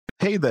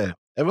Hey there,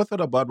 ever thought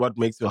about what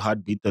makes your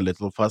heart beat a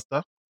little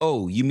faster?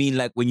 Oh, you mean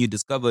like when you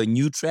discover a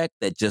new track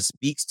that just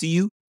speaks to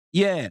you?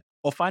 Yeah,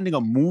 or finding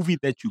a movie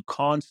that you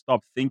can't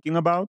stop thinking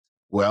about.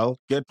 Well,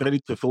 get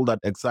ready to feel that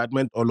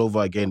excitement all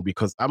over again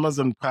because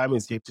Amazon Prime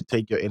is here to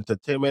take your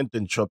entertainment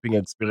and shopping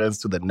experience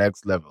to the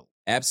next level.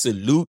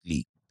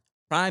 Absolutely.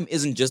 Prime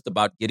isn't just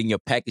about getting your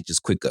packages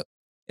quicker.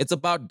 It's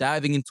about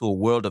diving into a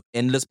world of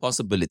endless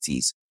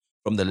possibilities,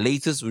 from the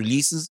latest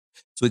releases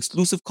to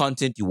exclusive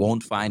content you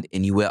won't find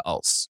anywhere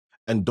else.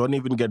 And don't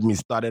even get me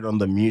started on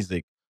the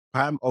music.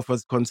 Prime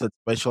offers concert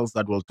specials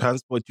that will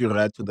transport you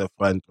right to the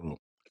front row.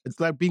 It's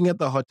like being at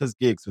the hottest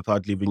gigs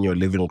without leaving your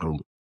living room.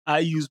 I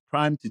use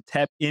Prime to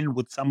tap in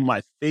with some of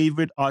my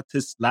favorite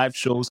artists' live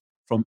shows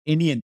from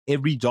any and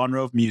every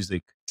genre of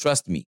music.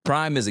 Trust me,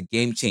 Prime is a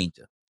game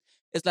changer.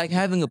 It's like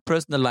having a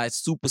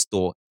personalized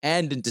superstore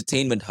and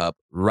entertainment hub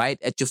right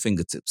at your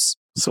fingertips.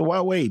 So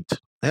why wait?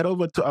 Head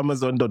over to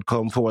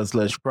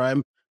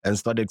amazon.com/prime and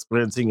start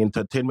experiencing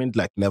entertainment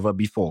like never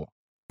before.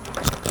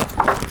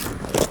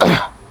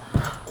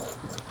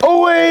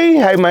 Oh,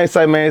 hey, man,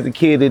 say, man, it's the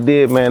kid that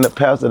did, man, the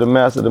pastor, the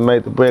master, that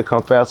made the bread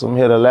come faster from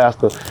here to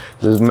Alaska,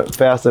 just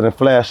faster than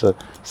Flasher.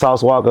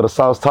 Sauce Walker, the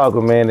sauce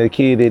talker, man, the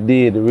kid that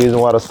did, the reason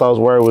why the sauce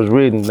word was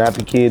written, not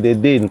the kid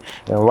that didn't.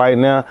 And right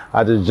now,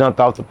 I just jumped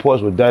off the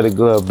porch with Dirty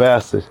Glove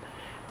Bastards.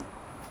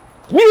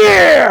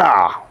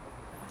 Yeah!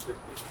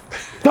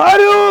 How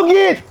do you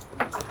get?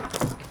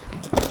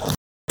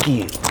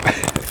 Kid.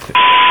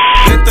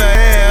 Get the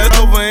ass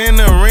over in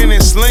the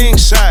rented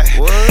slingshot.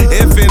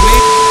 If it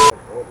need.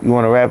 You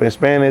want to rap in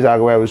Spanish? I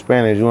can rap in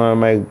Spanish. You want to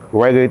make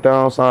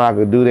reggaeton song? I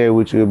could do that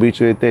with you.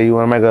 Beat you at that. You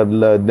want to make a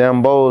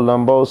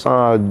Dembo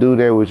song? I'll do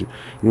that with you.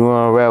 You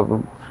want to rap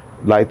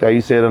like that?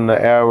 You said on the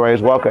Air Race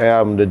Walka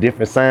album, the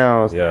different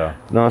sounds. Yeah.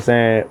 You know what I'm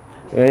saying?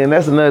 And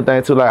that's another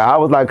thing too. Like I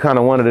was like kind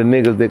of one of the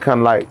niggas that kind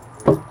of like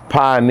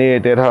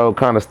pioneered that whole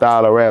kind of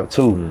style of rap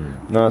too. You know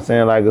what I'm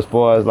saying? Like as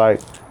far as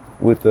like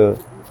with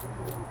the,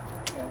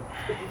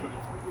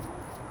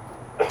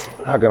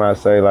 how can I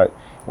say, like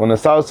when the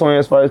South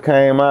Twins first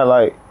came out,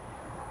 like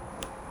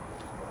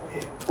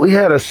we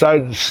had a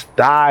certain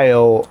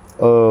style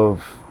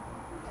of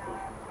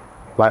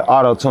like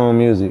auto-tune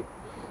music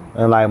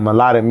and like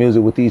melodic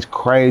music with these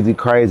crazy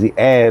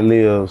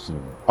ad-libs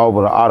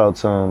over the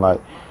auto-tune. Like,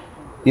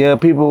 yeah,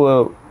 people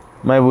were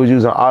maybe was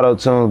using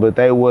auto-tunes, but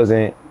they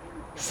wasn't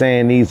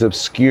saying these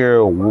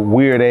obscure,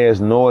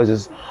 weird-ass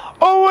noises.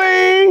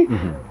 Oh,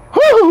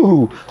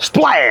 whoo,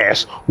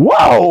 splash,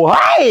 whoa,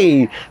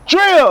 hey,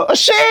 drill,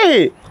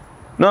 shit. You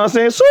know what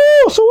I'm saying?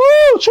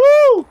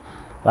 True.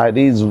 Like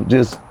these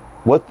just,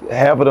 what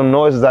half of them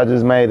noises I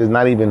just made is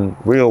not even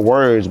real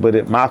words,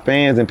 but my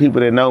fans and people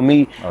that know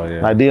me,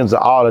 like these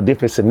are all the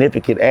different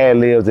significant ad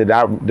libs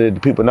that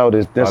people know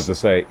this. I was to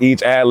say,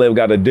 each ad lib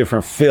got a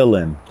different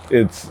feeling.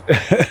 It's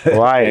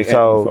right. and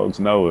so folks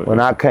know it. When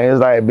I came, it's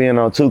like being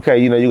on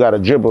 2K. You know, you got a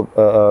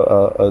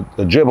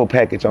dribble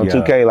package on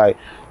 2K. Like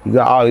you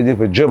got all these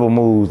different dribble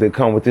moves that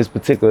come with this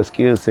particular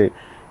skill set.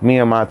 Me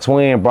and my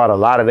twin brought a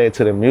lot of that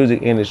to the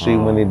music industry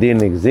when it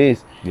didn't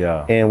exist.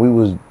 Yeah. And we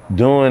was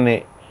doing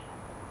it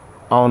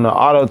on the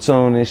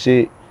auto-tune and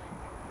shit,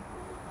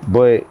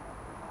 but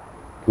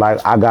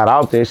like I got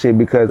off that shit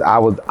because I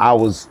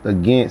was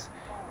against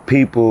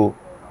people.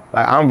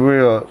 Like I'm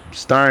real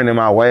stern in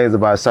my ways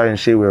about certain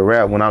shit with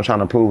rap when I'm trying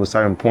to prove a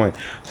certain point.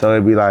 So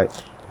it'd be like,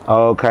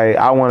 okay,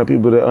 I wanted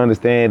people to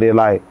understand that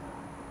like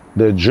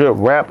the drip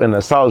rap and the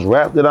sauce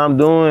rap that I'm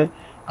doing,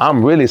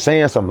 I'm really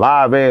saying some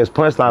live ass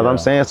punchlines. I'm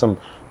saying some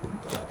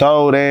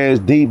throwed ass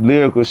deep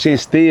lyrical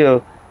shit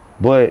still,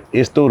 but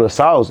it's through the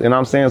sauce, and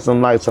I'm saying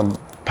some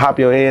pop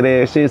your head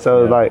ass shit.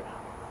 So it's like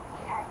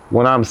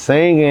when I'm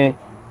singing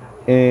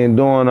and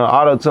doing the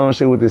auto-tune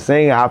shit with the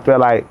singing, I felt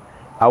like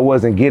I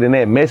wasn't getting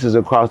that message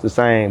across the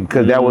same,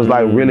 because that was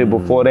like really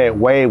before that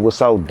wave was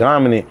so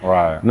dominant.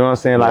 Right. You know what I'm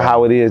saying? Like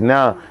how it is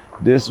now.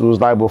 This was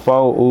like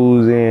before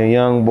Uzi and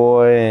Young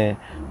Boy and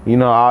you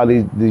know all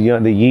these the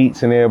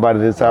Yeats and everybody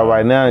that's out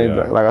right now.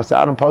 Yeah. Like I said,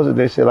 I done posted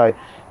that shit, like,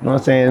 you know what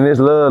I'm saying? And this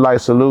love, like,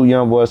 salute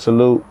Young Boy,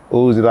 salute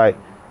Uzi, like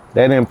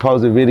they didn't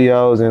post the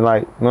videos and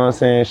like, you know what I'm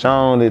saying,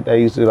 shown that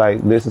they used to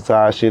like listen to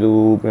our shit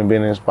and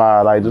been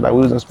inspired. Like just like we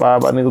was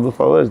inspired by niggas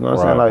before us, you know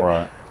what I'm saying?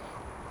 Like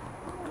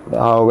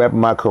the whole rapping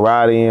my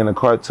karate and the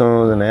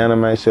cartoons and the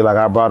anime shit, like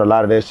I brought a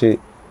lot of that shit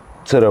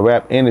to the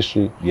rap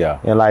industry. Yeah.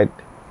 And like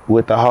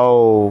with the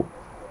whole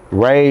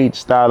rage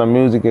style of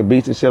music and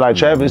beats and shit, like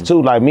Travis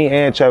too, like me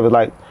and Travis,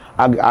 like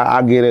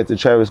I get it to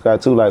Travis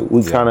Scott too, like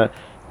we kind of,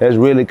 that's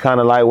really kind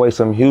of lightweight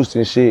some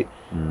Houston shit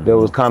that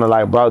was kind of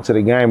like brought to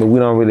the game, and we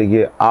don't really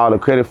get all the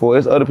credit for it.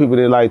 It's other people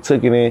that like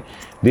took it and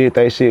did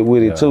they shit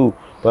with it too,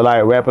 but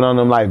like rapping on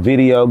them like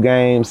video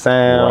game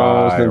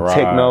sounds and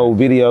techno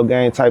video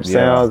game type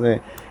sounds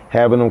and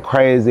having them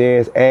crazy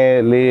ass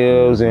ad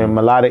libs and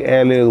melodic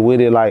ad libs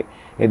with it, like,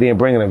 and then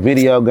bringing a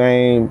video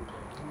game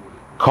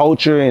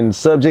culture and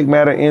subject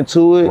matter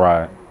into it.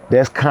 Right.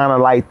 That's kind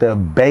of like the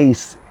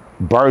base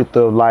birth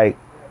of like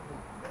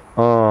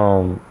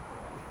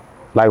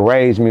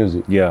rage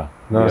music. Yeah.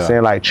 You know what I'm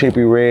saying? Like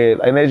Trippie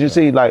Redd. And as you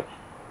see, like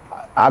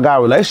I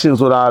got relationships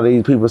with all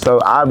these people, so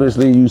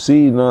obviously you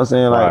see, you know what I'm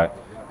saying? Like,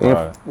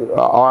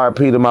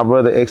 RIP to my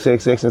brother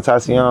XXX and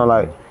Tatiana,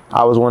 like,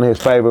 I was one of his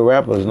favorite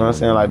rappers, you know what I'm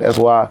saying? Like, that's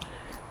why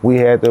we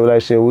had the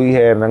relationship we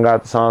had, and I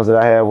got the songs that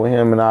I had with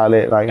him and all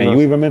that. Like, and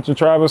you even mentioned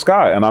Travis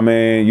Scott, and I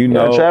mean, you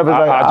know, Travis,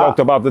 I joked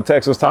about the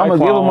Texas Tyclone. I'm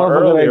gonna give a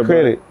motherfucker that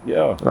credit.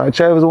 Yeah, like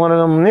Travis, one of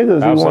them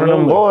niggas. He one of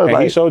them boys. And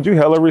like, he showed you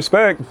hella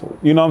respect.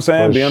 You know what I'm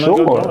saying? Being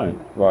sure. a good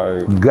joint.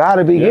 Like,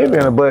 gotta be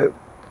given. But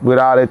with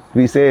all that to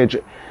be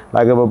said,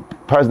 like if a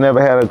person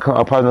ever had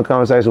a personal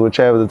conversation with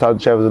Travis and talked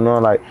to Travis and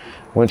knowing, like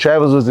when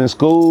Travis was in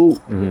school,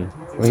 when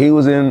he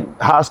was in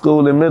high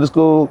school and middle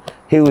school,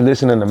 he was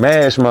listening to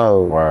Mash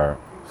Mode. Word.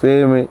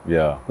 Feel me?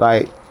 Yeah.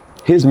 Like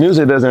his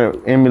music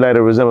doesn't emulate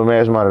or resemble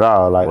Mash Mode at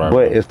all. Like,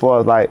 but as far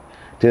as like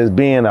just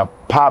being a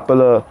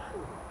popular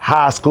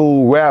high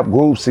school rap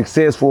group,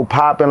 successful,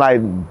 popping,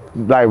 like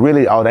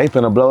really, oh, they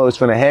finna blow, it's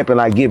finna happen,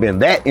 like giving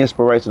that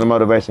inspiration and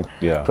motivation.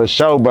 Yeah. For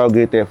sure, bro,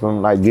 got that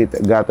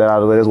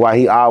out of the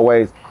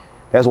way.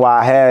 That's why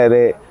I had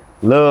that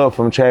love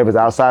from Travis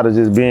outside of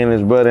just being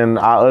his brother and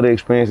our other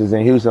experiences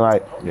in Houston.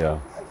 Like,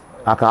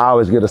 I can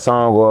always get a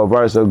song or a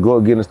verse or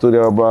go get in the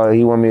studio, bro.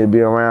 He want me to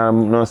be around,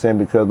 you know what I'm saying?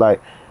 Because like,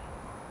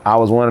 I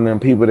was one of them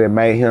people that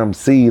made him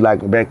see,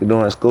 like back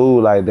during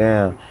school, like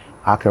damn,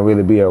 I can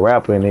really be a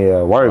rapper and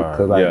it work.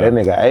 Cause like that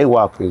nigga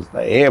A-Walk is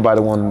like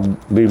everybody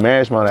want to be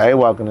Mash Mode,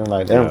 A-Walk and them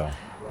like them.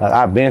 Like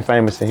I've been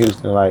famous in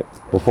Houston. Like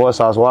before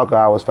Sauce Walka,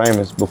 I was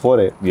famous before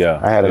that.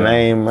 I had a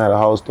name, had a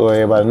whole story,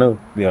 everybody knew.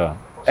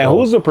 And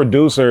who's the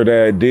producer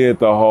that did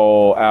the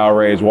whole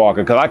Outrage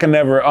Walker? Cause I can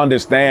never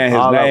understand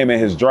his name and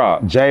his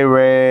drop.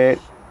 J-Red,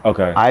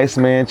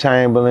 Iceman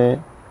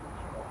Chamberlain,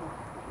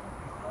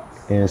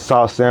 and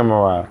Sauce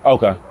Samurai.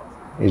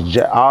 It's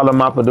all of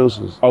my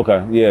producers.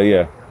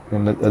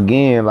 And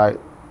again, like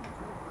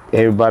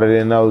everybody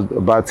that knows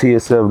about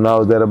TSF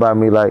knows that about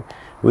me. Like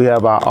we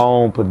have our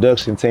own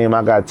production team.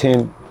 I got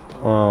 10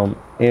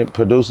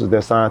 producers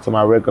that signed to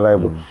my record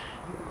label.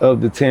 Of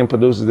the 10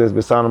 producers that's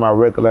been signed to my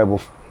record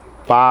label,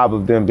 5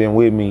 of them been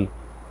with me.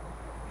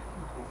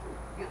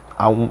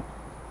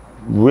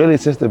 Really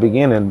since the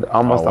beginning,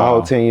 almost the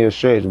whole 10-year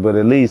stretch, but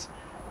at least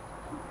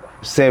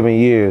 7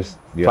 years.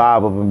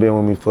 5 of them been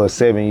with me for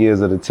 7 years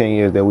of the 10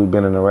 years that we've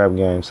been in the rap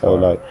game. So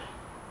like,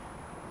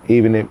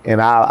 even if,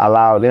 and I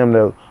allow them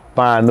to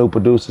find new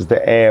producers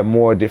to add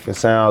more different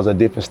sounds or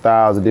different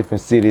styles or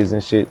different cities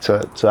and shit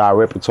to our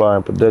repertoire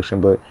and production.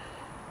 But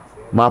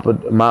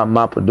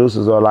my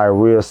producers are like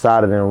real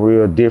solid and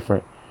real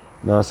different.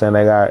 You know what I'm saying?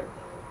 They got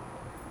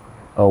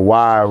a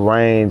wide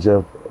range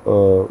of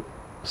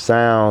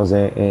sounds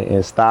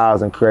and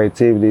styles and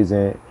creativities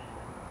and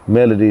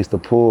melodies to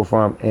pull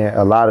from, and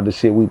a lot of the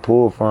shit we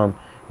pull from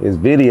is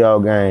video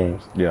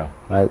games.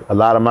 Like a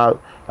lot of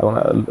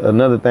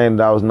another thing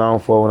that I was known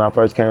for when I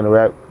first came to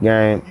rap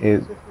game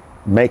is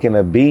making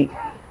a beat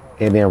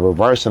and then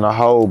reversing a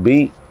whole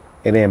beat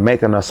and then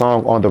making a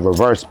song on the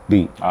reverse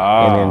beat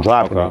and then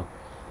dropping it.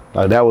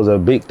 Like that was a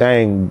big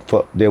thing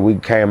that we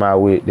came out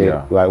with.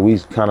 That like we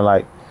kind of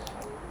like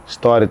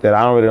started that.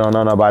 I don't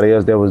know nobody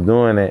else that was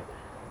doing it.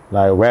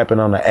 Like rapping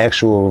on the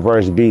actual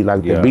reverse beat,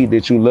 like the beat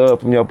that you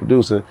love from your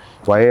producer,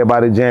 while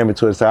everybody jamming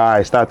to it. Say, all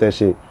right, stop that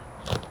shit.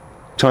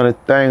 Turn the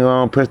thing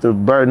on, push the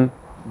button,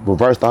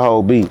 reverse the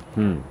whole beat.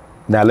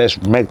 Now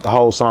let's make the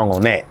whole song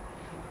on that.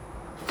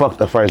 Fuck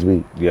the first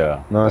beat. You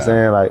know what I'm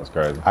saying? Like, that's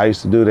crazy. I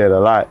used to do that a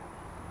lot.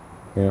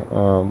 You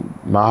know,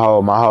 my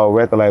whole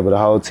record label, the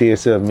whole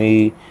TSF,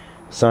 me,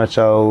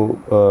 Sancho,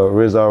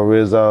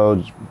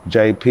 Rizzo,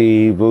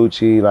 JP,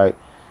 Vucci, like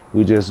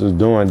we just was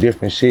doing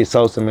different shit.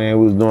 Sosa, man,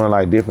 we was doing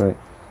like different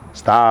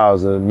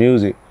styles of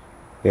music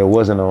that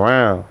wasn't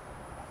around.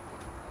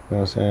 You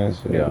know what I'm saying?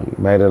 So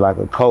made it like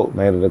a cult,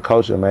 made it a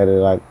culture, made it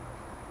like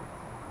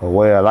a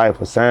way of life,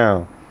 a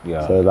sound.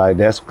 So like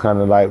that's kind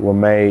of like what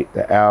made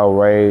the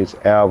Outrage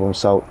album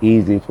so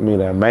easy for me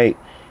to make,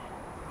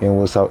 and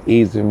was so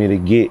easy for me to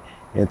get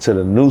into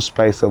the new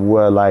space of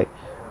where like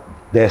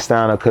that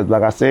sound, cause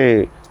like I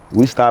said,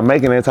 we stopped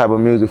making that type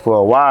of music for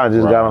a while and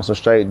just got on some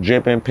straight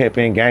dripping,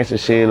 pimping, gangster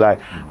shit. Like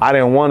I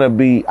didn't want to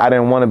be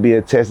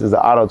a test as an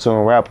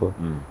auto-tune rapper.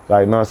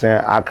 Like, you know what I'm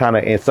saying? I kind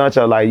of, and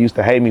Sancho like used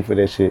to hate me for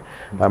that shit.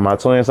 Like my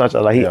twin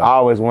Sancho, like he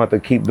always wanted to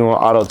keep doing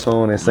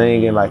auto-tune and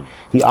singing. Like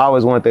he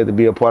always wanted that to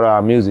be a part of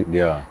our music.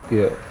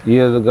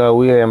 Years ago,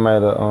 we had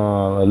made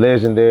a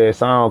legendary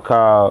song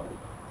called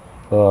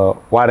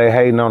Why They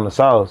Hating on the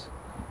Sauce.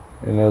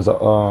 And it was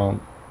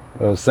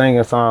a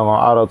singing song on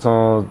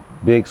auto-tunes,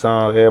 big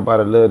song,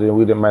 everybody loved it. And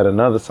we done made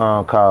another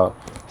song called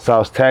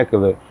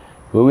Sauce-tacular.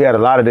 But we had a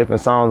lot of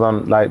different songs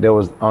on like that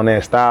was on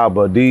that style,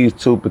 but these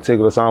 2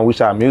 particular songs, we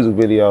shot music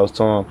videos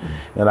to them.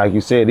 And like you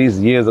said, these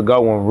years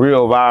ago when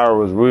real viral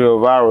was real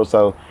viral,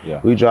 so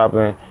we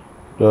dropping,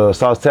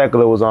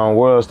 Sauce-tacular was on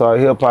World Star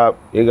Hip Hop.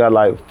 It got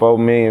like 4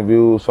 million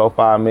views,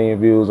 5 million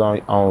views on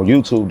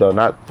YouTube though,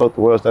 not fuck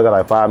the World Star, got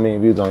like 5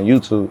 million views on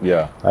YouTube.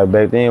 Like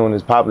back then when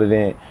it's popular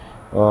then,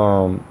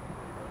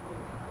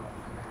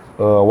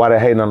 Why They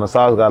Hating on the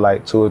Sauce got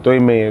like 2 or 3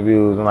 million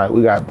views, and like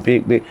we got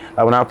big. Like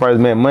when I first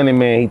met Money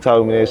Man, he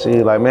told me that shit. He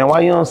was like, man,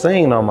 why you don't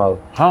sing no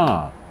more?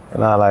 Huh?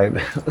 And I like,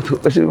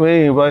 what you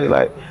mean, bro? He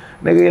like,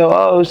 nigga, yo,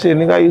 oh shit,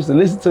 nigga, I used to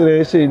listen to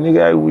that shit.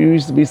 Nigga, we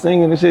used to be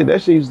singing and shit.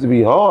 That shit used to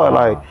be hard.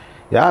 Like,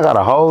 y'all got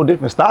a whole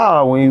different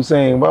style when you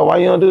sing, bro. Why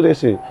you don't do that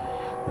shit?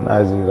 And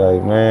I was just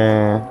like,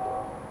 man,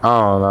 I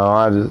don't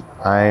know.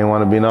 I ain't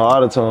want to be no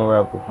auto-tune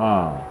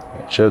rapper.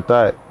 Tripped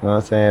out, you know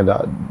what I'm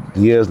saying?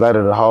 Years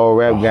later, the whole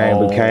rap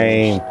game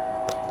became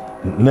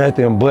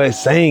nothing but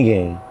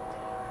singing.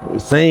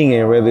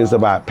 Singing, whether it's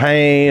about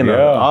pain or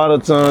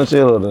auto-tune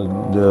shit or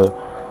the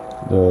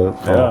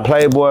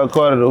Playboy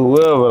Carter or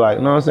whoever, like,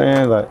 you know what I'm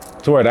saying?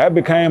 Like, to where that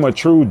became a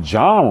true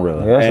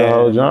genre. Yeah, that's a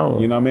whole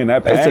genre. You know what I mean?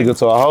 That they took it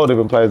to a whole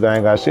different place that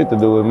ain't got shit to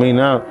do with me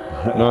now.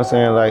 You know what I'm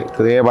saying? Like,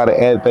 cause everybody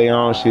added their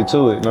own shit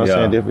to it. You know what I'm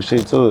saying? Different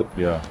shit to it.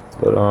 Yeah.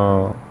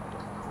 But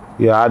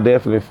yeah, I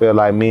definitely feel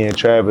like me and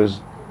Travis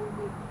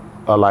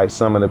are like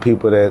some of the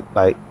people that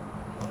like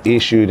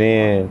issued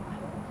in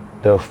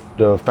the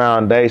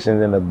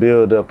foundations and the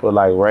build up of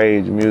like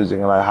rage music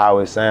and like how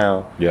it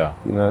sounds. Yeah.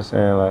 You know what I'm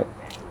saying? Like,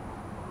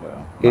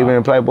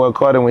 even Playboy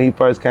Carter, when he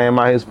first came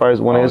out,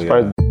 one of his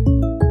first.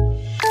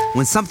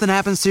 When something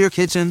happens to your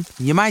kitchen,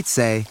 you might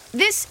say,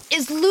 "This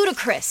is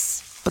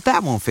ludicrous." But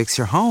that won't fix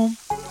your home.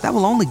 That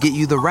will only get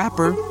you the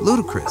rapper,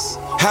 Ludacris.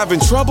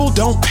 Having trouble?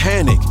 Don't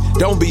panic.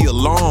 Don't be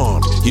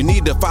alarmed. You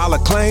need to file a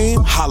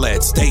claim? Holla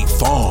at State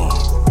Farm.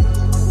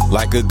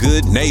 Like a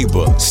good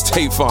neighbor,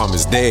 State Farm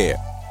is there.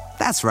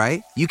 That's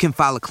right. You can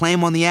file a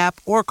claim on the app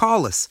or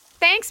call us.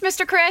 Thanks,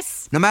 Mr.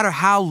 Chris. No matter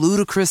how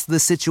ludicrous the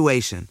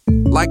situation,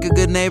 like a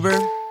good neighbor,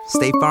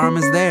 State Farm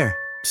is there.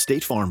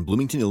 State Farm,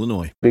 Bloomington,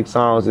 Illinois. Big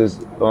songs is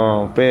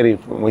Fetty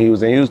when he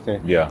was in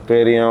Houston. Yeah.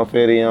 Fetty on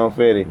Fetty on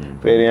Fetty.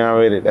 Fetty on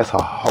Ready. That's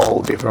a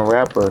whole different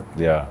rapper.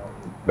 Yeah.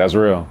 That's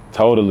real.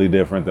 Totally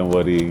different than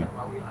what he... You know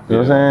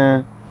what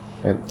I'm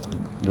saying?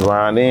 And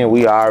around then,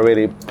 we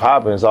already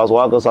popping. Sauce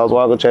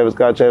Walka, Travis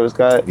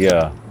Scott. Yeah. You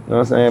know what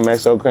I'm saying?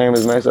 Maxo Cream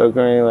is Maxo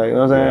Cream. Like, you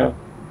know what I'm saying?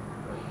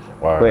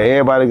 Wow. But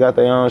everybody got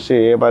their own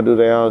shit. Everybody do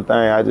their own thing.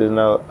 I just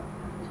know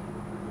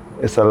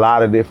it's a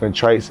lot of different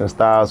traits and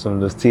styles from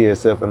the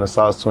TSF and the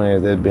Sauce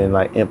Twins that been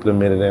like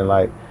implemented and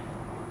like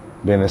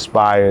been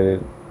inspired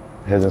and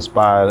has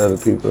inspired other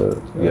people.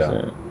 You know what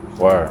I'm saying?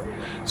 Word.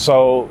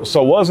 So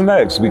what's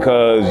next?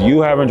 Because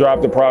you haven't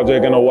dropped a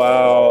project in a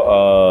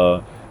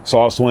while.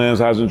 Sauce Twins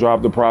hasn't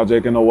dropped a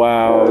project in a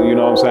while. You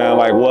know what I'm saying?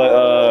 Like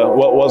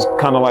what's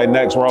kind of like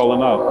next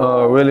rolling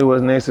up? Really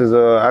what's next is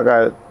I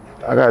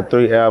got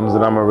 3 albums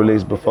that I'm gonna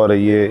release before the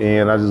year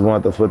end. I just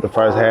wanted to put the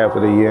first half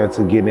of the year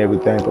into getting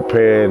everything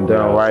prepared and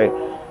done right. You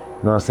know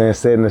what I'm saying?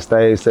 Setting the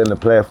stage, setting the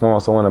platform,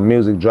 so when the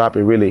music drop,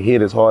 it really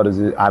hit as hard as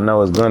I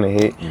know it's gonna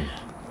hit.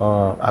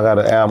 I got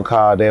an album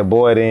called That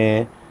Boy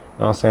Then. You know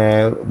what I'm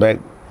saying? Back,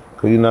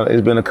 cause you know,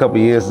 it's been a couple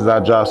years since I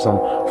dropped some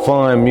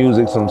fun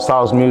music, some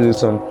sauce music,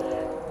 some,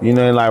 you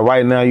know, like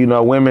right now, you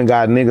know, women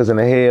got niggas in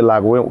the head,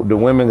 like the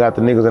women got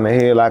the niggas in the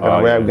head, like in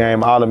the rap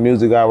game. All the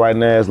music out right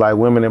now is like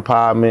women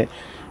empowerment,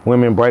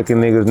 women breaking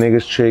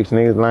niggas tricks,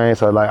 niggas lane.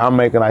 So like I'm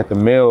making like the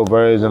male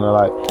version of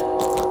like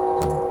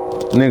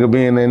nigga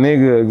being that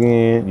nigga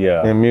again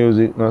in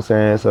music, you know what I'm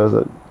saying?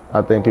 So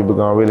I think people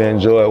gonna really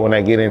enjoy it when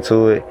they get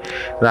into it.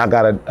 And I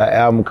got an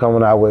album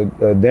coming out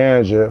with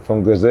Danger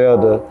from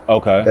Griselda.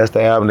 Okay. That's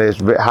the album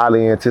that's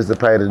highly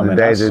anticipated, the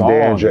Danger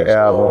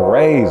album.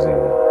 Crazy.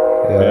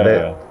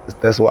 Yeah.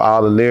 That's what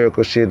all the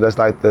lyrical shit. That's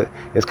like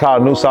it's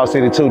called New South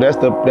City 2. That's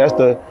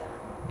the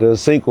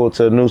sequel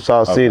to New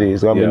South City.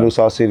 It's gonna be New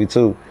South City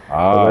 2.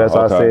 That's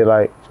why I say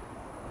like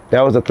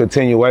that was a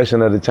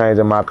continuation of the change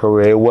in my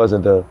career. It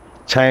wasn't the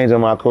change in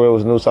my career, it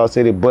was New South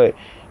City, but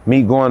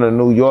me going to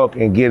New York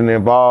and getting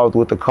involved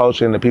with the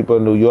culture and the people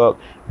of New York,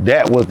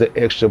 that was the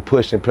extra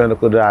push and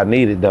pinnacle that I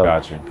needed though.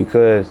 Gotcha.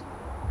 Because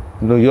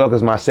New York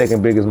is my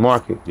second biggest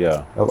market.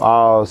 Yeah. Of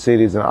all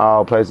cities and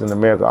all places in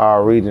America,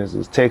 all regions.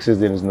 It's Texas,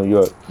 then it's New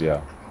York.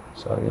 Yeah.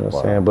 So, you know what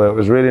I'm saying? But it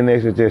was really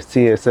next to just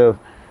TSF,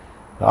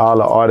 all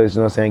the artists,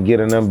 you know what I'm saying,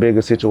 getting them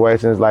bigger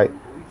situations. Like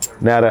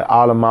now that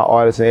all of my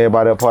artists and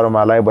everybody a part of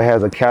my label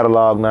has a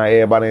catalog now,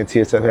 everybody in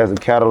TSF has a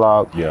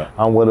catalog. Yeah.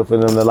 I'm willing for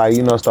them to like,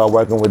 you know, start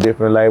working with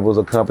different labels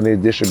or companies,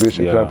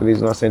 distribution companies,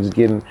 you know what I'm saying, just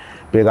getting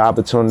big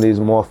opportunities,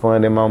 more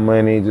funding, more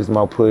money, just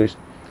more push.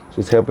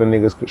 Just helping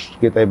niggas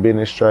get their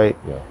business straight.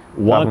 Yeah.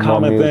 One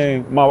common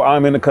thing,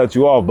 I'm going to cut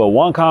you off, but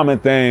one common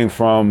thing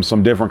from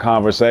some different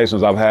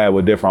conversations I've had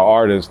with different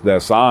artists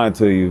that signed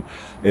to you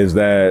is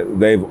that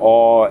they've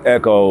all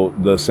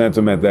echoed the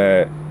sentiment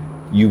that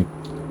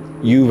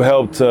you've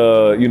helped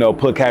to, you know,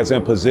 put cats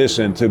in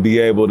position to be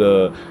able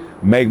to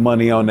make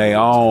money on their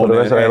own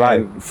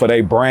and for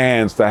their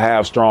brands to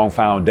have strong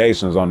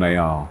foundations on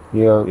their own.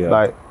 Yeah,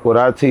 like what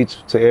I teach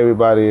to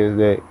everybody is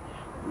that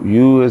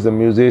you as a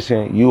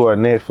musician, you are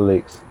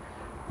Netflix,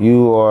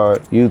 you are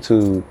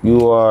YouTube,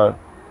 you are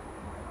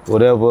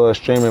whatever a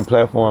streaming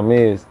platform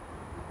is.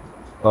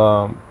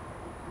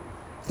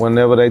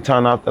 Whenever they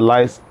turn off the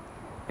lights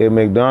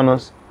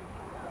at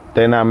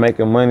they're not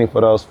making money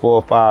for those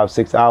 4, 5,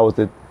 6 hours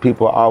that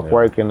people are off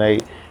work and they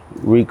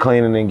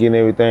re-cleaning and getting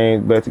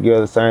everything back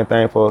together. Same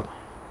thing for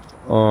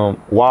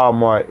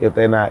Walmart if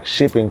they're not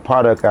shipping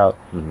product out.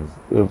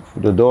 If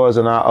the doors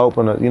are not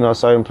open, you know,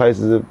 certain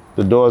places, if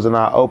the doors are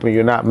not open,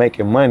 you're not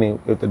making money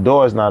if the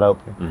door's not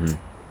open.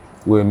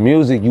 With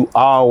music, you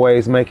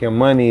always making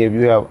money if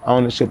you have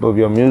ownership of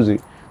your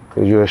music,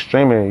 because you're a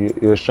streamer.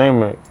 You're a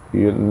streamer.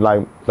 You're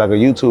like a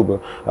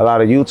YouTuber. A lot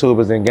of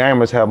YouTubers and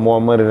gamers have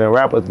more money than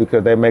rappers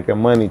because they're making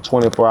money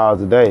 24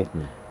 hours a day.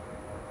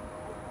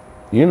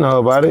 You know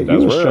about it.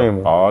 That's You a real.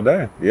 streamer All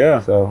day.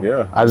 Yeah. So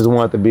yeah. I just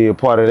wanted to be a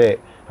part of that.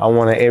 I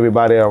wanted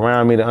everybody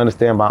around me to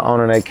understand by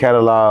owning their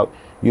catalog,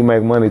 you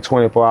make money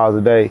 24 hours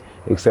a day,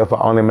 except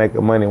for only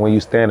making money when you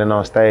standing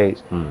on stage.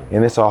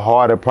 And it's a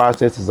harder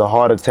process, it's a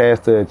harder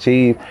task to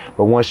achieve,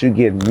 but once you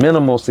get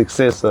minimal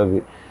success of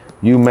it,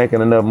 you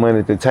making enough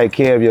money to take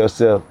care of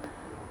yourself,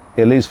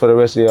 at least for the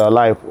rest of your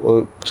life,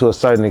 or to a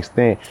certain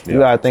extent. You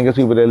gotta think of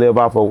people that live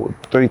off of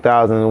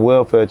 $3,000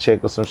 welfare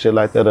check or some shit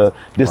like that, a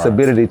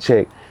disability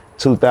check.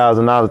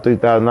 $2,000,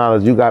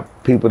 $3,000. You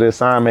got people that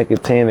sign making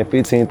 $10,000 and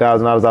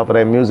 $15,000 off of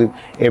that music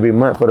every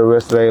month for the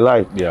rest of their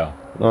life. Yeah.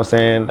 You know what I'm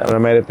saying? No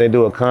matter if they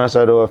do a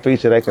concert or a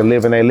feature, they can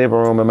live in their living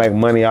room and make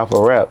money off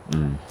of rap.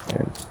 And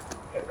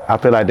I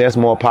feel like that's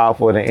more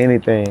powerful than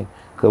anything.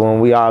 Cause when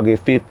we all get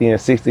 50 and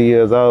 60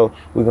 years old,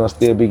 we're gonna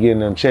still be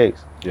getting them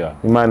checks. Yeah.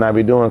 We might not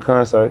be doing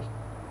concerts.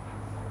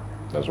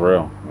 That's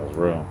real. That's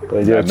real.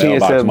 But your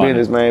TSL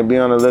business, man, be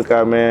on the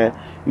lookout, man.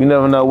 You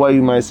never know what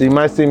you might see. You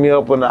might see me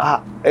up in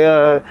the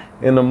air,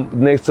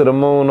 next to the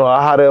moon, or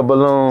a hot air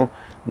balloon.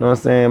 You know what I'm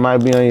saying? Might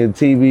be on your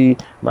TV,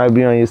 might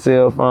be on your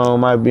cell phone,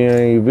 might be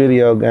on your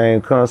video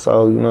game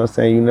console. You know what I'm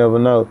saying? You never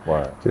know.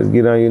 Right. Just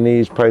get on your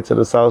knees, pray to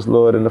the Sauce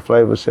Lord, and the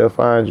flavor shall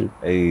find you.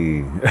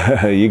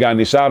 Hey, you got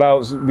any shout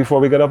outs before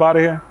we get up out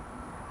of here?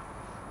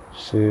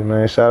 Shit,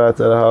 man. Shout out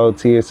to the whole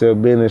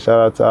TSL business. Shout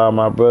out to all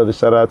my brothers.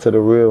 Shout out to the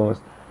real ones.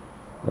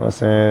 You know what I'm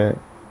saying?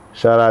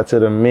 Shout out to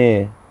the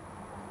men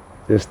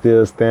that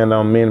still stand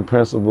on men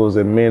principles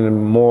and men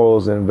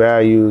morals and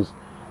values.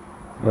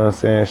 You know what I'm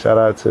saying? Shout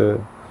out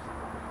to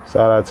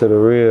the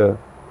real. You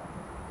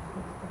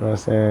know what I'm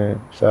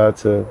saying?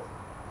 Shout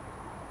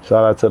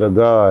out to the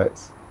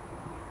gods.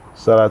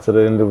 Shout out to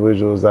the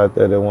individuals out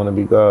there that want to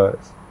be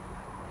gods.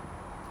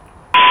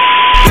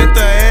 Get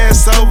the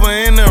ass over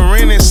in the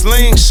rented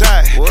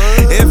slingshot.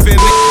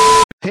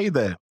 Hey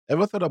there,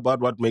 ever thought about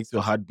what makes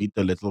your heart beat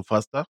a little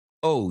faster?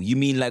 Oh, you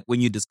mean like when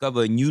you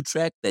discover a new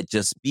track that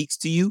just speaks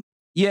to you?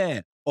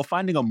 Yeah, or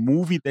finding a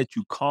movie that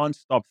you can't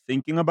stop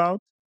thinking about.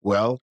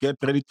 Well, get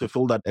ready to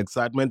feel that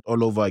excitement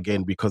all over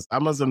again, because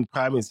Amazon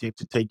Prime is here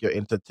to take your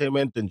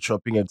entertainment and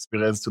shopping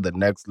experience to the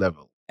next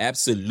level.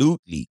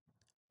 Absolutely.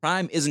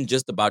 Prime isn't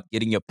just about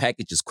getting your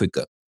packages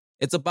quicker.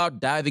 It's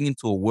about diving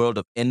into a world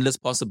of endless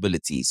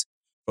possibilities,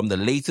 from the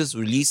latest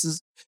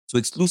releases to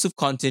exclusive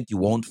content you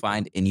won't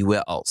find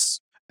anywhere else.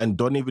 And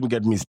don't even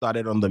get me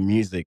started on the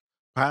music.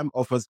 Prime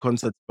offers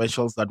concert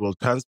specials that will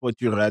transport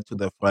you right to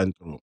the front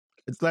row.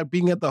 It's like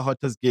being at the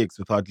hottest gigs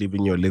without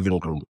leaving your living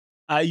room.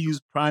 I use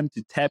Prime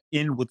to tap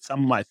in with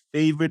some of my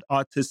favorite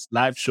artists'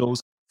 live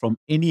shows from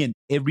any and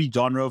every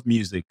genre of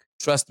music.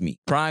 Trust me,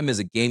 Prime is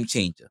a game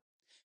changer.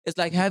 It's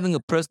like having a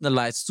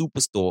personalized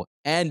superstore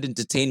and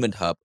entertainment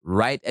hub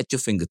right at your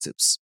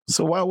fingertips.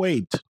 So why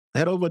wait?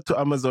 Head over to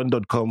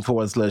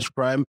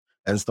amazon.com/prime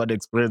and start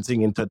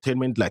experiencing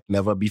entertainment like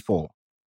never before.